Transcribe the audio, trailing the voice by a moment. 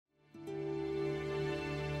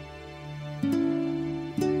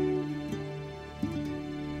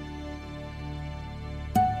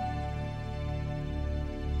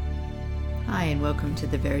and welcome to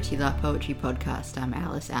the Verity La Poetry Podcast. I'm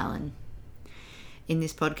Alice Allen. In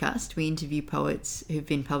this podcast, we interview poets who've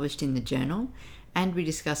been published in the journal, and we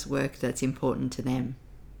discuss work that's important to them.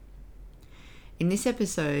 In this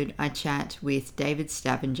episode, I chat with David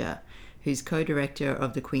Stavanger, who's co-director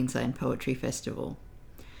of the Queensland Poetry Festival.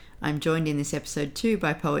 I'm joined in this episode too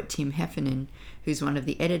by poet Tim Heffernan, who's one of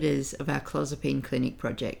the editors of our Clozapine Clinic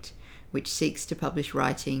project, which seeks to publish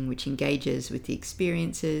writing which engages with the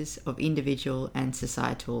experiences of individual and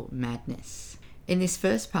societal madness. In this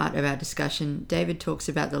first part of our discussion, David talks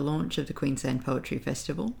about the launch of the Queensland Poetry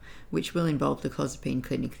Festival, which will involve the Clozapine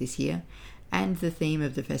Clinic this year, and the theme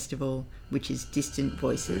of the festival, which is Distant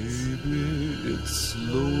Voices. Baby, it's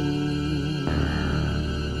slow.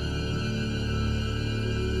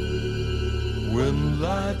 When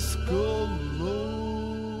lights go low.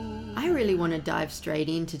 I really want to dive straight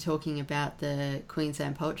into talking about the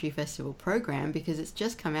Queensland Poetry Festival program because it's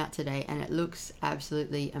just come out today and it looks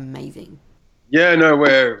absolutely amazing. Yeah, no,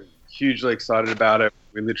 we're hugely excited about it.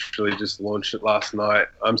 We literally just launched it last night.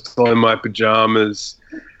 I'm still in my pajamas,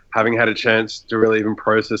 having had a chance to really even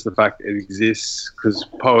process the fact it exists, because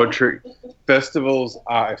poetry festivals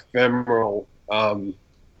are ephemeral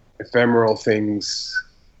things.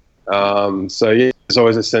 So yeah, there's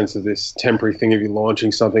always a sense of this temporary thing of you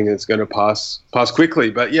launching something that's going to pass quickly.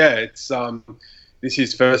 But yeah, it's this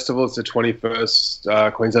year's festival. It's the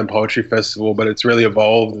 21st Queensland Poetry Festival, but it's really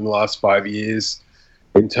evolved in the last 5 years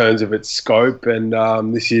in terms of its scope. And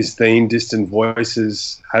this year's theme, Distant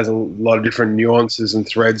Voices, has a lot of different nuances and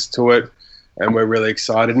threads to it. And we're really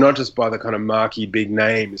excited, not just by the kind of marquee big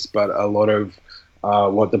names, but a lot of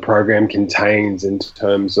what the program contains in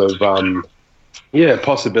terms of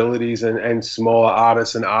possibilities and smaller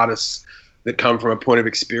artists that come from a point of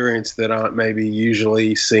experience that aren't maybe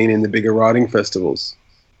usually seen in the bigger writing festivals.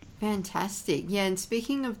 Fantastic. Yeah, and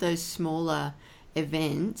speaking of those smaller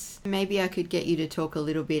events, maybe I could get you to talk a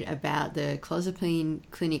little bit about the Clozapine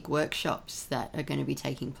Clinic workshops that are going to be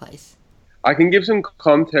taking place. I can give some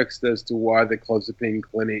context as to why the Clozapine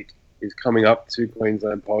Clinic is coming up to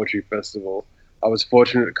Queensland Poetry Festival. I was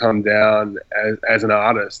fortunate to come down as an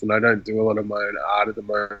artist, and I don't do a lot of my own art at the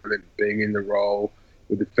moment. Being in the role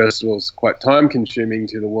with the festival is quite time-consuming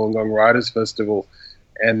to the Wollongong Writers Festival,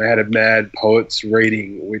 and they had a Mad Poets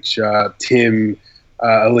reading, which Tim,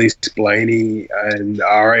 Elise Blaney, and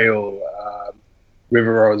Ariel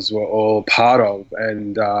Riveros were all part of,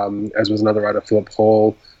 and as was another writer, Philip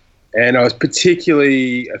Hall. And I was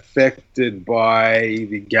particularly affected by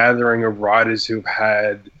the gathering of writers who've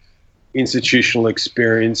had institutional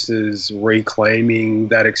experiences, reclaiming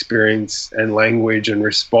that experience and language and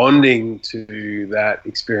responding to that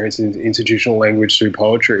experience in institutional language through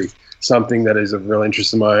poetry, something that is of real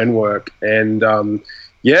interest in my own work. And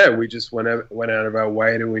we just went out of our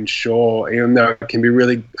way to ensure, even though it can be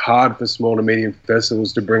really hard for small to medium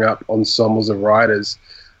festivals to bring up ensembles of writers,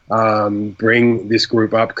 bring this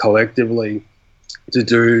group up collectively to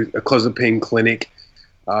do a Clozapine Clinic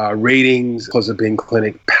readings, Clozapine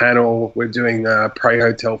Clinic panel. We're doing a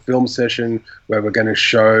pre-hotel film session where we're going to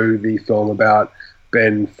show the film about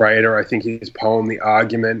Ben Frater. I think his poem, The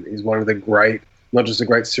Argument, is one of the great, not just a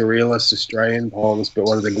great surrealist Australian poems, but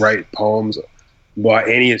one of the great poems by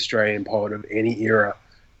any Australian poet of any era.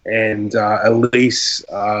 And Elise,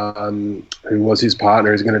 who was his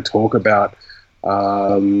partner, is going to talk about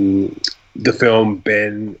the film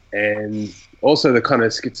Ben, and also the kind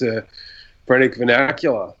of schizophrenic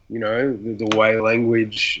vernacular, the way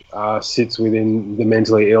language sits within the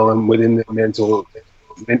mentally ill and within the mental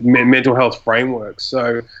health framework.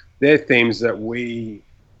 So they're themes that we,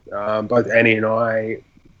 both Annie and I,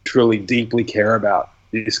 truly deeply care about.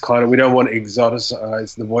 We don't want to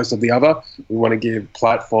exoticize the voice of the other. We want to give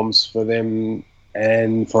platforms for them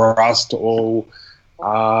and for us to all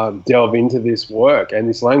delve into this work and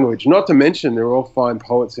this language. Not to mention, they're all fine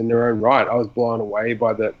poets in their own right. I was blown away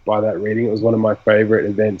by that reading. It was one of my favourite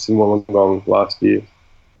events in Wollongong last year.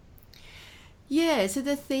 Yeah, so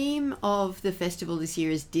the theme of the festival this year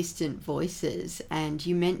is Distant Voices, and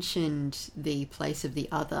you mentioned the place of the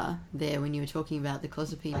other there when you were talking about the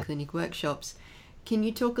Clozapine Clinic workshops. Can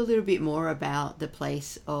you talk a little bit more about the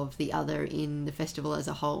place of the other in the festival as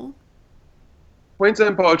a whole?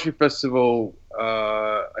 Queensland Poetry Festival,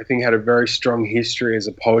 I think, had a very strong history as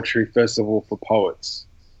a poetry festival for poets.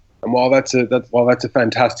 And while that's a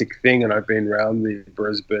fantastic thing, and I've been around the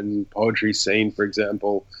Brisbane poetry scene, for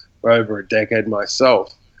example, for over a decade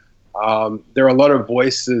myself, there are a lot of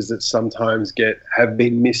voices that sometimes have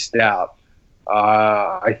been missed out,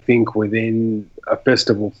 I think, within a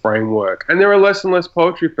festival framework. And there are less and less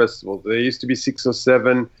poetry festivals. There used to be 6 or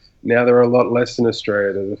 7 Now there are a lot less in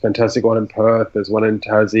Australia. There's a fantastic one in Perth, there's one in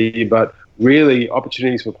Tassie, but really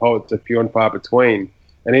opportunities for poets are few and far between.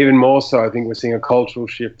 And even more so, I think we're seeing a cultural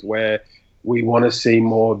shift where we want to see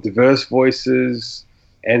more diverse voices,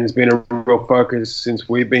 and there's been a real focus since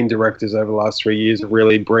we've been directors over the last 3 years of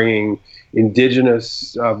really bringing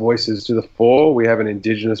Indigenous voices to the fore. We have an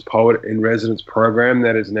Indigenous Poet in Residence program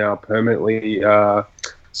that is now permanently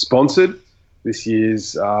sponsored. This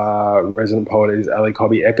year's resident poet is Ali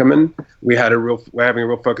Cobby Eckerman. We're having a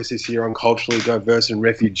real focus this year on culturally diverse and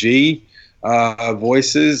refugee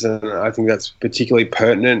voices, and I think that's particularly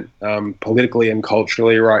pertinent politically and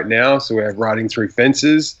culturally right now. So we have Riding Through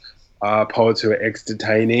Fences, poets who are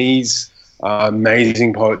ex-detainees.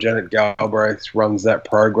 Amazing poet Janet Galbraith runs that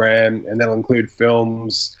program, and that'll include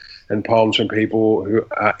films and poems from people who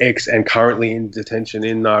are ex and currently in detention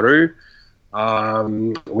in Nauru.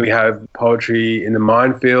 We have poetry in the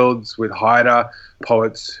minefields with Haida,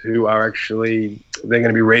 poets who are they're going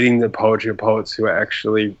to be reading the poetry of poets who are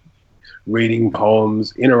actually reading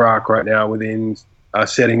poems in Iraq right now within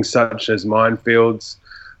settings such as minefields.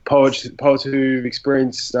 Poets who've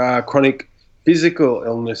experienced chronic physical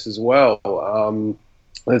illness as well.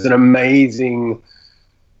 There's an amazing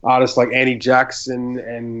artists like Annie Jackson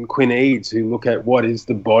and Quinn Eads who look at what is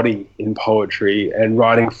the body in poetry and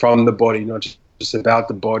writing from the body, not just about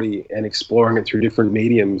the body, and exploring it through different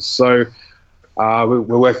mediums. So we're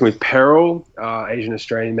working with Peril, Asian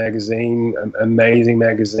Australian magazine, amazing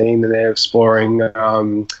magazine, and they're exploring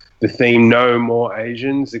the theme "No More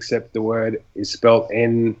Asians," except the word is spelled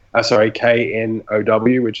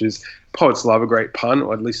K-N-O-W, which is poets love a great pun,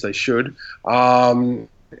 or at least they should.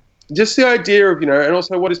 Just the idea of, and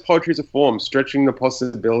also what is poetry as a form, stretching the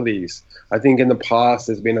possibilities. I think in the past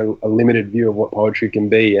there's been a limited view of what poetry can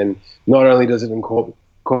be, and not only does it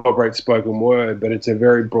incorporate spoken word, but it's a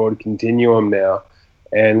very broad continuum now,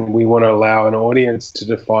 and we want to allow an audience to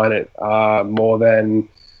define it more than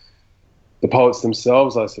the poets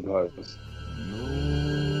themselves, I suppose.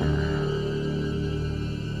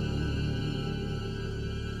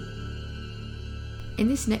 In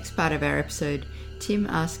this next part of our episode, Tim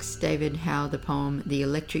asks David how the poem The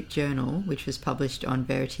Electric Journal, which was published on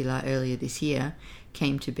Veritila earlier this year,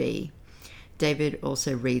 came to be. David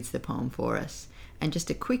also reads the poem for us. And just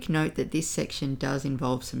a quick note that this section does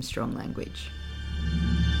involve some strong language.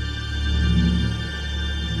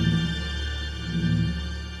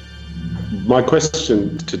 My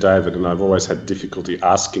question to David, and I've always had difficulty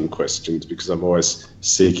asking questions because I'm always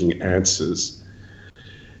seeking answers,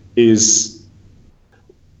 is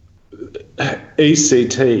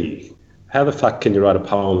ECT. How the fuck can you write a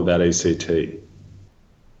poem about ECT?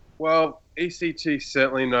 Well, ECT is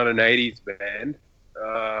certainly not an 80s band.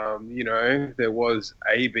 There was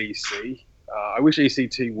ABC. I wish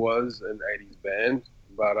ECT was an 80s band,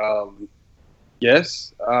 but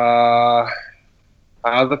yes. How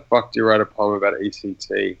the fuck do you write a poem about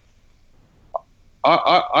ECT?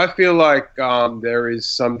 I feel like there is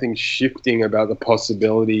something shifting about the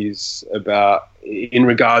possibilities in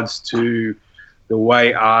regards to the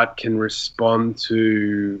way art can respond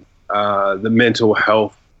to the mental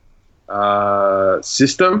health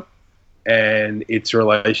system and its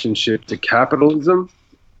relationship to capitalism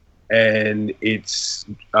and its,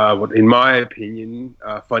 in my opinion,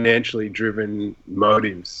 financially driven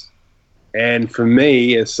motives. And for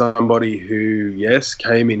me, as somebody who, yes,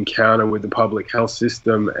 came in counter with the public health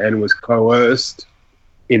system and was coerced,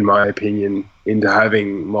 in my opinion, into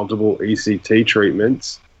having multiple ECT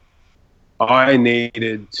treatments, I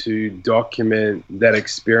needed to document that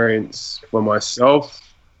experience for myself,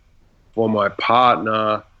 for my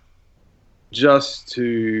partner, just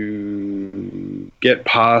to get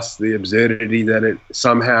past the absurdity that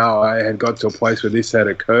somehow I had got to a place where this had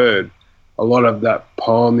occurred. A lot of that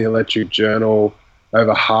poem, The Electric Journal,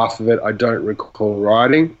 over half of it, I don't recall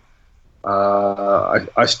writing.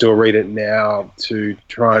 I still read it now to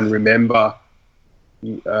try and remember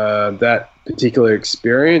that particular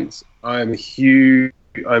experience. I'm hugely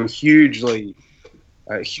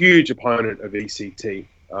a huge opponent of ECT.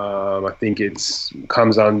 I think it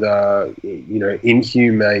comes under,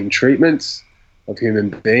 inhumane treatments of human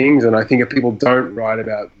beings, and I think if people don't write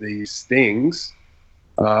about these things,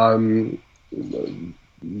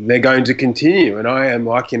 they're going to continue. And I am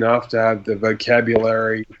lucky enough to have the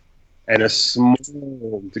vocabulary and a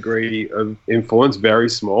small degree of influence, very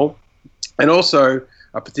small, and also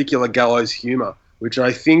a particular gallows humour, which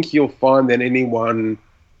I think you'll find that anyone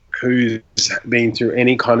who's been through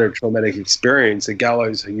any kind of traumatic experience, a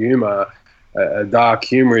gallows humour, a dark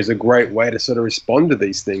humour is a great way to sort of respond to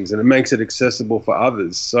these things, and it makes it accessible for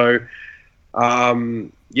others. So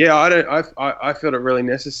Yeah, I felt it really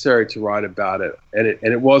necessary to write about it, and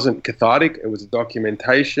it wasn't cathartic. It was a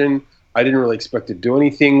documentation. I didn't really expect to do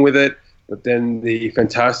anything with it, but then the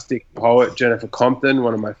fantastic poet Jennifer Compton,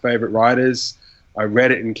 one of my favorite writers, I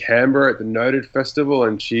read it in Canberra at the Noted Festival,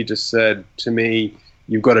 and she just said to me,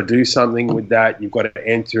 "You've got to do something with that. You've got to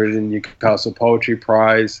enter it in the Newcastle Poetry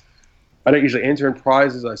Prize." I don't usually enter in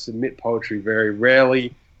prizes. I submit poetry very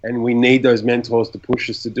rarely, and we need those mentors to push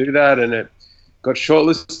us to do that. And it got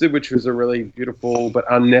shortlisted, which was a really beautiful but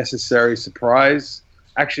unnecessary surprise.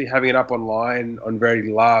 Actually, having it up online on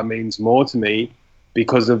Verity La means more to me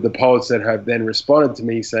because of the poets that have then responded to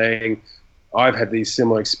me saying, I've had these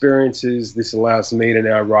similar experiences. This allows me to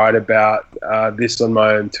now write about this on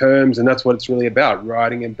my own terms. And that's what it's really about,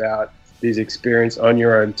 writing about these experiences on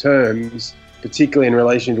your own terms, particularly in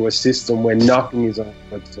relation to a system where nothing is on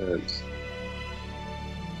your terms.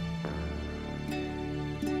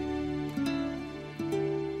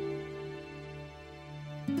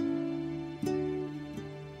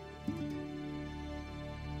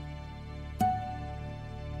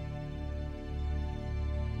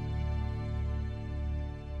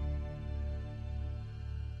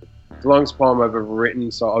 The longest poem I've ever written,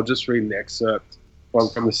 so I'll just read an excerpt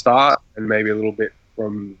from the start and maybe a little bit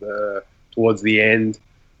from towards the end.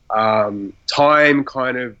 Time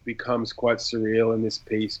kind of becomes quite surreal in this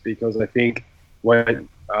piece because I think when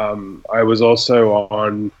I was also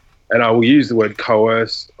on, and I will use the word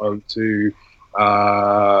coerced, onto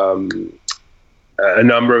a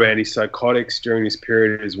number of antipsychotics during this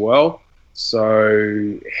period as well.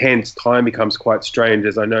 So hence time becomes quite strange,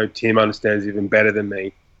 as I know Tim understands even better than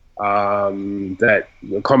me. That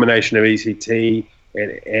the combination of ECT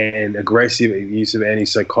and aggressive use of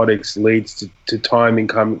antipsychotics leads to time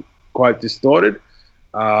become quite distorted.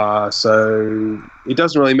 So it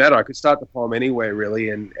doesn't really matter. I could start the poem anywhere,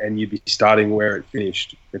 really, and you'd be starting where it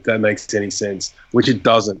finished, if that makes any sense, which it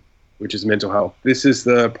doesn't, which is mental health. This is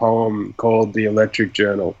the poem called The Electric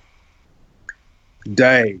Journal.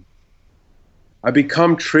 Day. I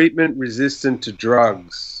become treatment resistant to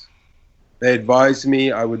drugs. They advised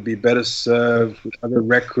me I would be better served with other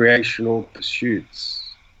recreational pursuits.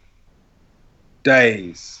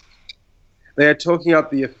 Days. They are talking up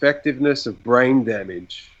the effectiveness of brain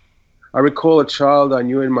damage. I recall a child I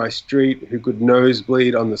knew in my street who could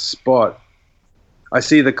nosebleed on the spot. I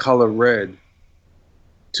see the color red.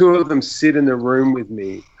 Two of them sit in the room with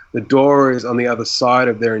me. The door is on the other side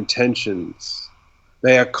of their intentions.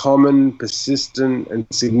 They are common, persistent, and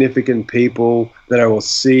significant people that I will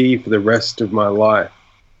see for the rest of my life.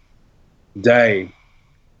 Day.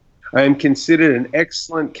 I am considered an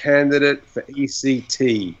excellent candidate for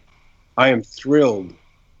ECT. I am thrilled.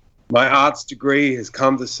 My arts degree has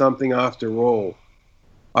come to something after all.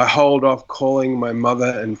 I hold off calling my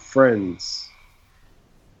mother and friends.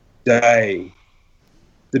 Day.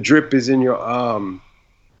 The drip is in your arm.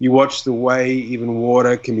 You watch the way even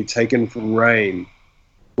water can be taken from rain.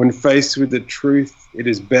 When faced with the truth, it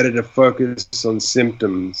is better to focus on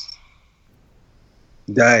symptoms.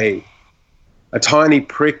 Day. A tiny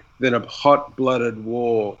prick than a hot-blooded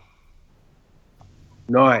war.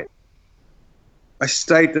 Night. I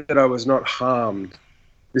state that I was not harmed.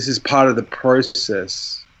 This is part of the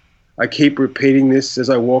process. I keep repeating this as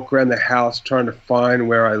I walk around the house trying to find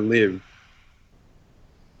where I live.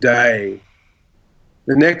 Day.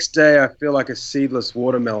 The next day I feel like a seedless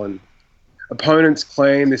watermelon. Opponents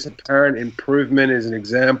claim this apparent improvement is an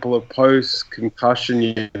example of post-concussion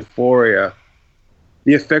euphoria.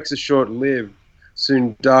 The effects are short-lived.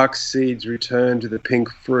 Soon dark seeds return to the pink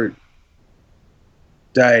fruit.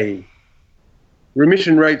 Day.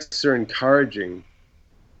 Remission rates are encouraging.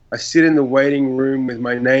 I sit in the waiting room with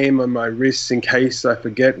my name on my wrists in case I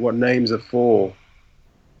forget what names are for.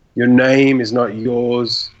 Your name is not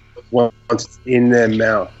yours once it's in their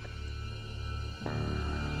mouth.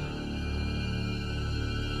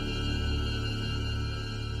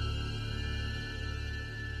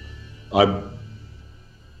 I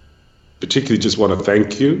particularly just want to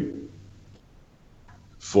thank you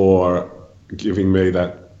for giving me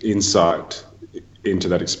that insight into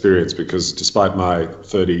that experience, because despite my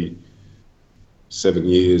 37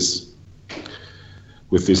 years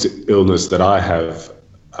with this illness that I have,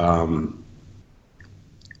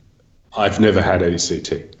 I've never had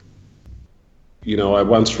ECT. You know, I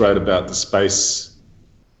once wrote about the space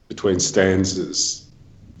between stanzas,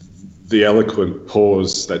 the eloquent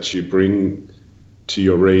pause that you bring to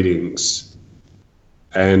your readings,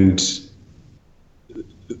 and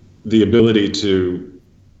the ability to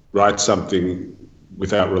write something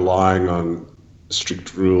without relying on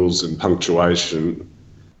strict rules and punctuation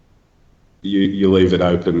you leave it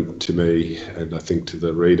open to me and I think to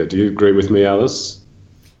the reader. Do you agree with me, Alice?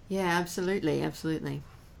 Yeah, absolutely. I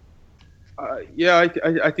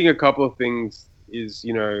think a couple of things is,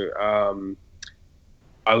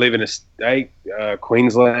 I live in a state,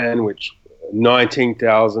 Queensland, which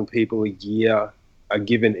 19,000 people a year are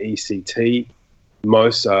given ECT.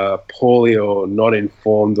 Most are poorly or not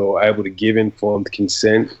informed or able to give informed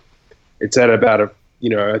consent. It's at about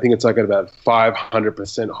I think it's like at about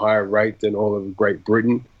 500% higher rate than all of Great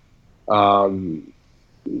Britain. I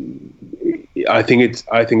think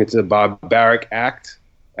it's a barbaric act,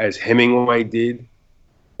 as Hemingway did.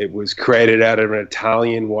 It was created out of an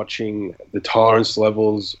Italian watching the tolerance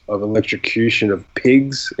levels of electrocution of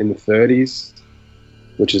pigs in the 30s,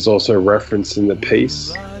 which is also referenced in the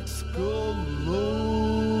piece. Lights go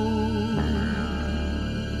low.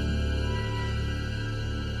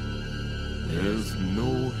 There's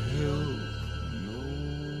no help, no.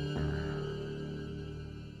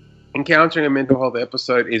 Encountering a mental health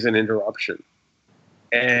episode is an interruption.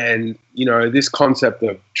 And, this concept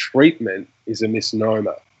of treatment is a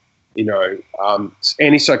misnomer.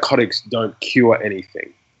 Antipsychotics don't cure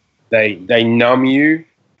anything. They numb you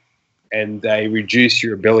and they reduce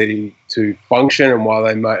your ability to function. And while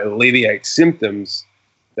they might alleviate symptoms,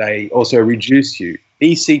 they also reduce you.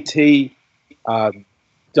 ECT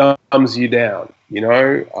dumbs you down,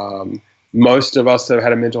 Most of us that have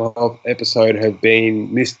had a mental health episode have been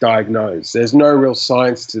misdiagnosed. There's no real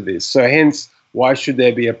science to this. So hence, why should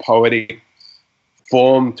there be a poetic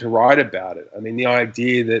form to write about it? I mean, the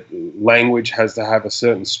idea that language has to have a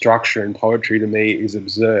certain structure in poetry to me is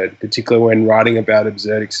absurd, particularly when writing about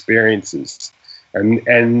absurd experiences.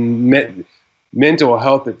 And mental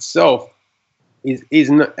health itself is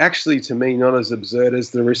not, actually, to me, not as absurd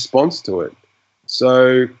as the response to it.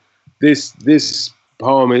 So this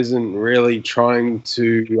poem isn't really trying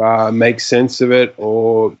to make sense of it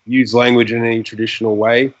or use language in any traditional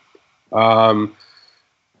way. I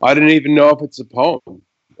don't even know if it's a poem,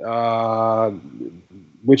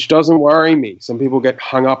 which doesn't worry me. Some people get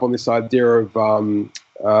hung up on this idea of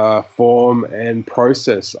form and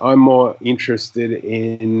process. I'm more interested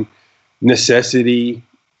in necessity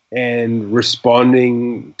and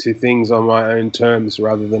responding to things on my own terms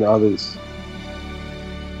rather than others.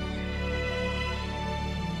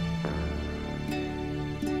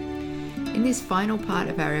 In this final part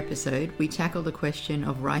of our episode, we tackle the question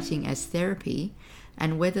of writing as therapy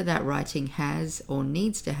and whether that writing has or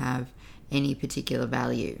needs to have any particular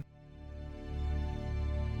value.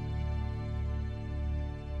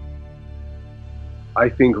 I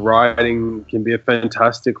think writing can be a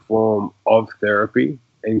fantastic form of therapy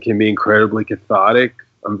and can be incredibly cathartic.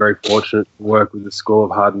 I'm very fortunate to work with the School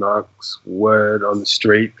of Hard Knocks, Word on the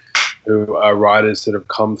Street, who are writers that have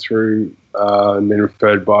come through and been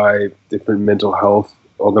referred by different mental health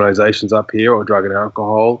organisations up here, or drug and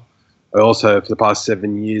alcohol. I also, for the past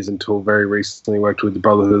 7 years until very recently, worked with the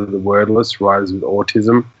Brotherhood of the Wordless, writers with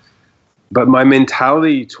autism. But my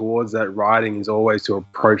mentality towards that writing is always to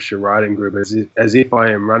approach a writing group as if I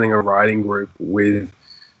am running a writing group with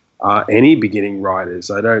any beginning writers.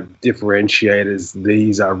 I don't differentiate as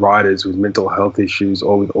these are writers with mental health issues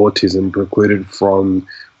or with autism precluded from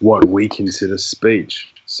what we consider speech.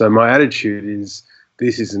 So my attitude is,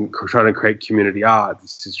 this isn't trying to create community art.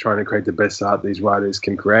 This is trying to create the best art these writers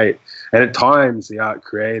can create. And at times, the art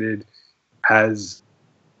created has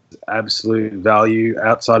absolute value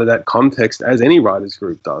outside of that context, as any writers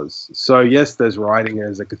group does. So yes, there's writing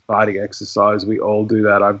as a cathartic exercise. We all do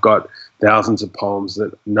that. I've got thousands of poems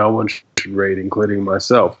that no one should read, including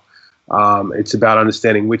myself. It's about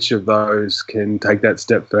understanding which of those can take that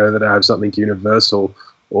step further to have something universal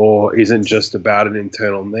or isn't just about an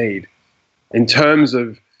internal need. In terms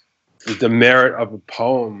of the merit of a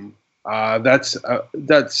poem, that's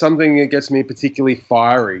something that gets me particularly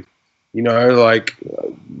fiery.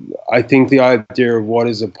 I think the idea of what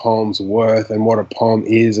is a poem's worth and what a poem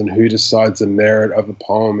is and who decides the merit of a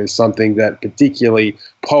poem is something that particularly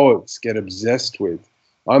poets get obsessed with.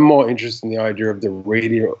 I'm more interested in the idea of the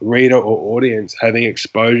reader or audience having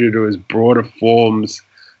exposure to as broader forms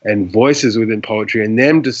and voices within poetry, and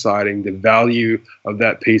them deciding the value of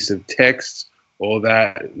that piece of text or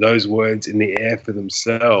those words in the air for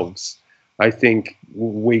themselves. I think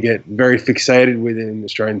we get very fixated within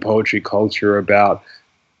Australian poetry culture about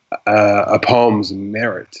a poem's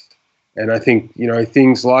merit. And I think,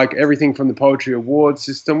 things like everything from the Poetry Awards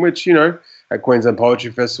system, which, at Queensland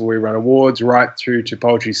Poetry Festival we run awards, right through to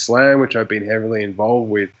Poetry Slam, which I've been heavily involved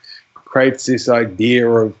with, creates this idea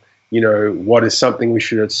of, what is something we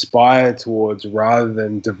should aspire towards rather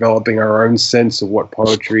than developing our own sense of what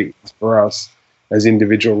poetry is for us. as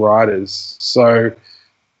individual writers. So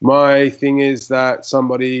my thing is that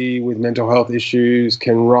somebody with mental health issues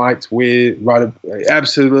can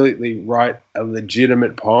absolutely write a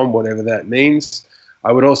legitimate poem, whatever that means.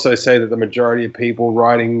 I would also say that the majority of people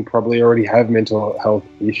writing probably already have mental health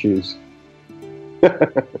issues.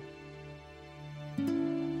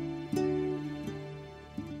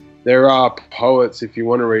 There are poets, if you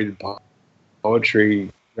want to read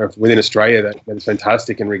poetry within Australia, that is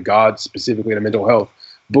fantastic in regards specifically to mental health.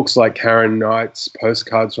 Books like Karen Knight's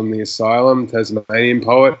Postcards from the Asylum, Tasmanian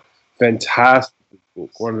poet, fantastic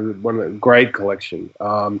book, one of the great collection.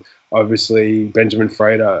 Obviously, Benjamin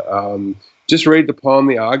Frater. Just read the poem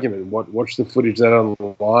The Argument. Watch the footage that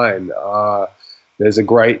online. There's a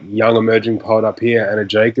great young emerging poet up here, Anna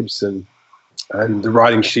Jacobson, and the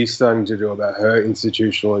writing she's starting to do about her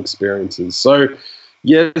institutional experiences. So,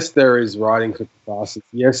 yes, there is writing for catharsis.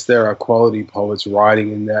 Yes, there are quality poets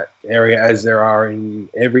writing in that area, as there are in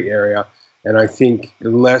every area. And I think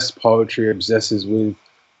the less poetry obsesses with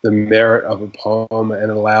the merit of a poem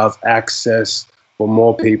and allows access for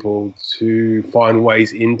more people to find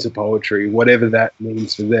ways into poetry, whatever that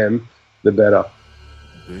means for them, the better.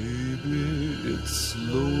 Baby, it's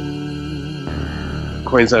slow.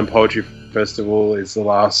 Queensland Poetry Festival is the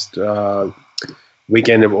last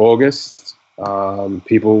weekend of August.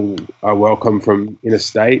 People are welcome from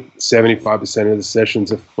interstate. 75% of the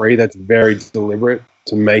sessions are free. That's very deliberate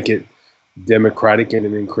to make it democratic in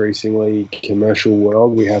an increasingly commercial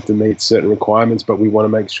world. We have to meet certain requirements, but we want to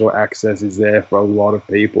make sure access is there for a lot of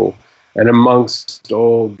people. And amongst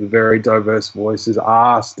all the very diverse voices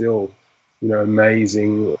are still,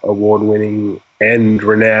 amazing, award-winning and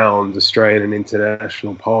renowned Australian and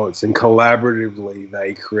international poets. And collaboratively,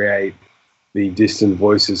 they create the distant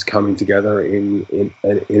voices coming together in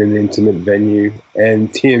an intimate venue.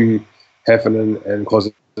 And Tim Heffernan and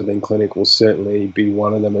Closeted Clinic will certainly be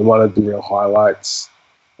one of them, and one of the real highlights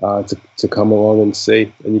to come along and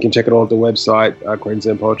see. And you can check it all at the website,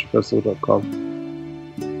 queenslandpoetryfestival.com.